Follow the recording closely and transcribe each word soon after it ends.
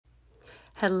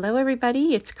Hello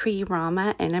everybody, it's Cree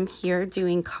Rama and I'm here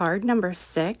doing card number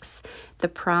 6. The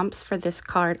prompts for this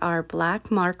card are black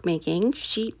mark making,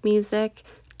 sheet music,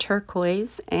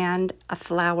 turquoise, and a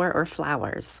flower or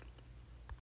flowers.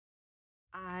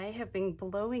 I have been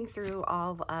blowing through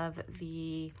all of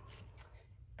the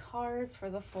cards for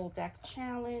the full deck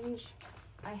challenge.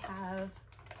 I have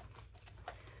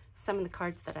some of the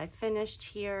cards that I finished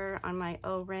here on my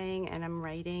O-ring and I'm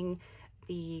writing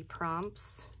the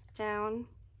prompts down.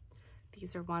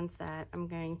 These are ones that I'm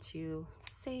going to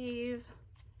save.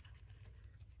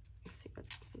 Let's see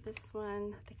what's this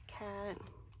one, the cat.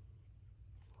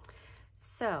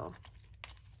 So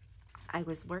I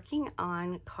was working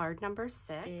on card number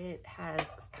 6. It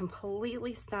has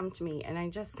completely stumped me and I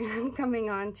just am coming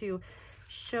on to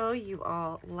show you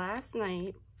all. Last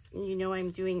night, you know,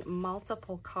 I'm doing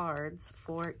multiple cards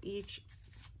for each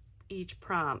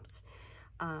prompt.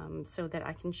 So that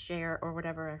I can share or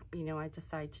whatever, you know, I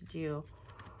decide to do.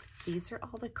 These are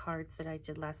all the cards that I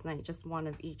did last night, just one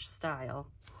of each style.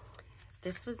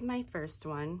 This was my first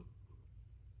one,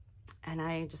 and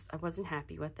I wasn't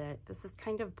happy with it. This is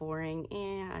kind of boring.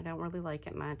 I don't really like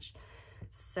it much.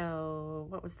 So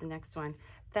what was the next one?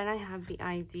 Then I have the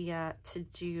idea to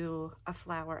do a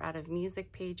flower out of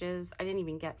music pages. I didn't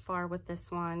even get far with this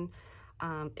one.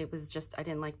 It was just, I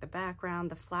didn't like the background.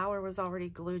 The flower was already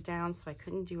glued down, so I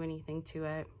couldn't do anything to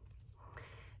it.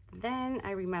 Then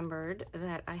I remembered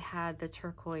that I had the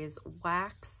turquoise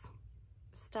wax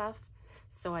stuff,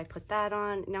 so I put that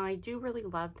on. Now I do really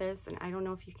love this, and I don't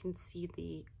know if you can see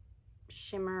the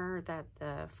shimmer that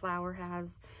the flower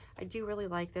has. I do really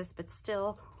like this, but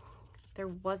still, there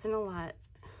wasn't a lot.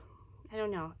 I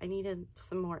don't know. I needed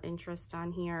some more interest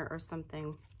on here or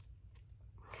something.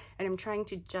 And I'm trying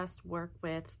to just work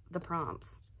with the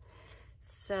prompts.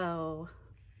 So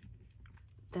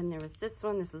then there was this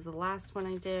one. This is the last one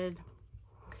I did.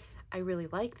 I really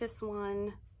like this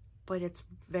one, but it's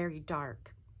very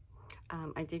dark.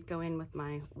 I did go in with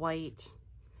my white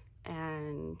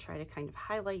and try to kind of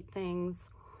highlight things.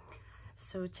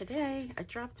 So today I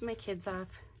dropped my kids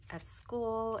off at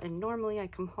school, and normally I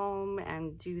come home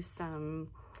and do some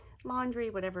laundry,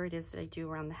 whatever it is that I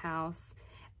do around the house.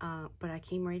 But I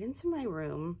came right into my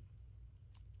room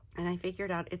and I figured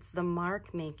out it's the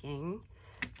mark making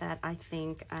that I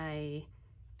think I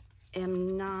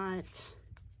am not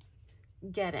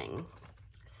getting.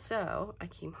 So I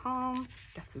came home,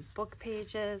 got some book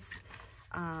pages.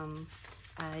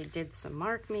 I did some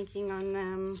mark making on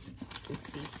them. You can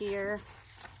see here.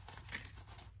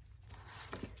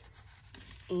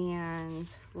 And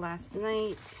last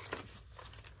night,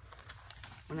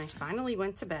 when I finally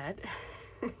went to bed,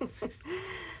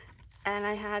 and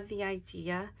I had the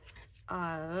idea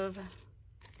of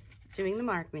doing the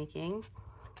mark making.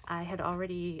 I had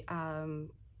already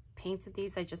painted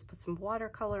these. I just put some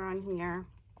watercolor on here.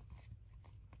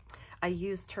 I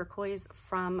used turquoise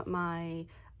from my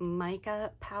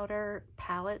mica powder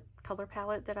color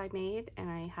palette that I made, and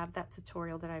I have that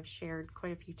tutorial that I've shared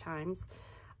quite a few times.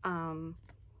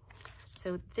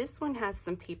 So this one has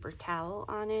some paper towel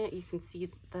on it. You can see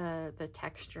the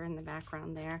texture in the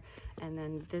background there. And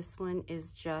then this one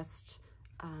is just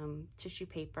tissue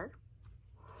paper.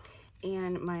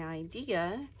 And my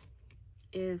idea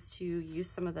is to use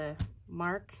some of the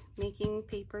mark making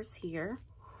papers here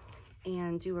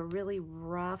and do a really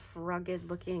rough, rugged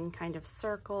looking kind of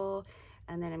circle.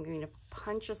 And then I'm going to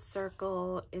punch a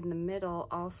circle in the middle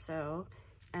also.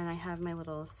 And I have my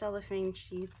little cellophane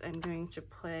sheets. I'm going to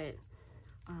put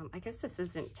I guess this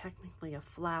isn't technically a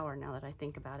flower now that I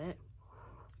think about it,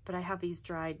 but I have these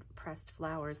dried pressed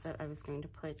flowers that I was going to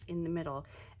put in the middle,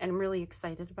 and I'm really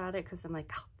excited about it because I'm like,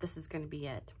 oh, this is going to be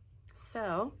it.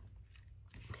 So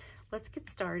let's get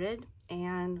started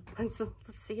and let's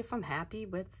see if I'm happy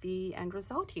with the end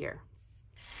result here.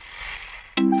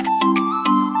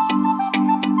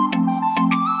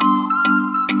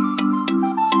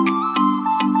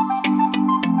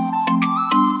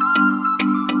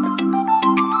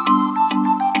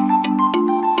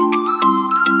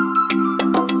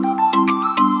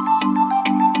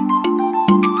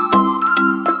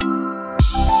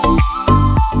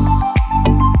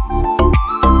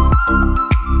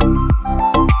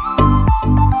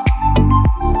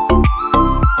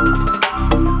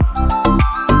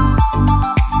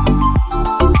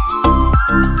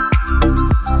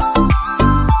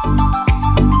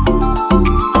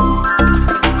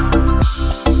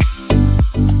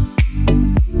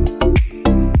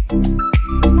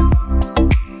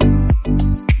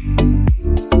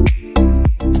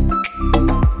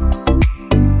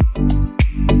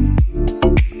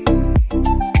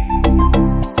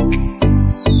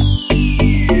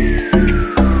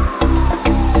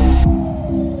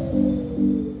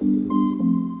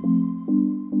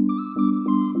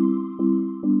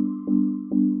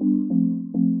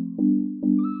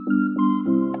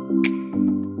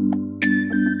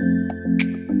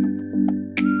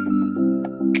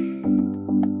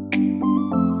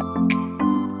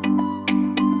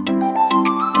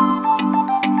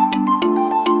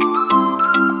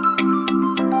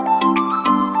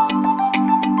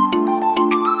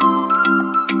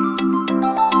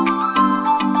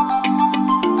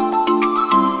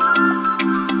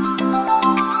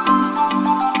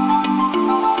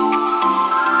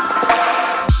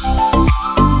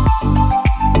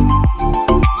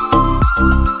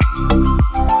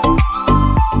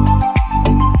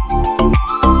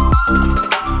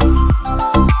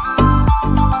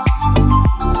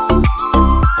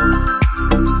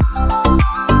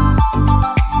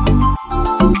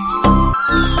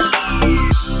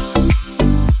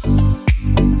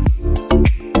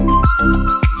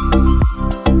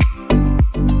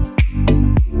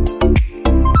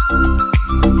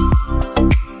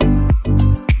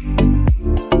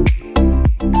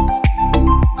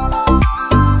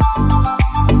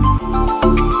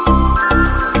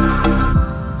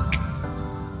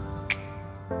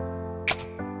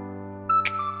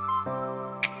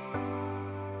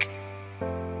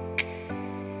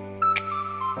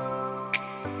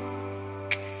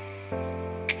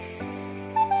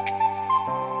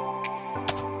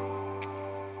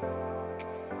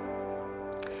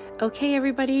 Okay,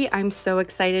 everybody, I'm so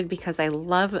excited because I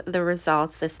love the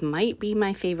results. This might be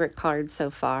my favorite card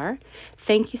so far.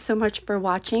 Thank you so much for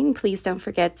watching. Please don't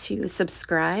forget to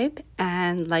subscribe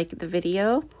and like the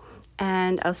video,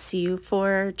 and I'll see you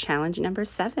for challenge number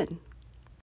 7.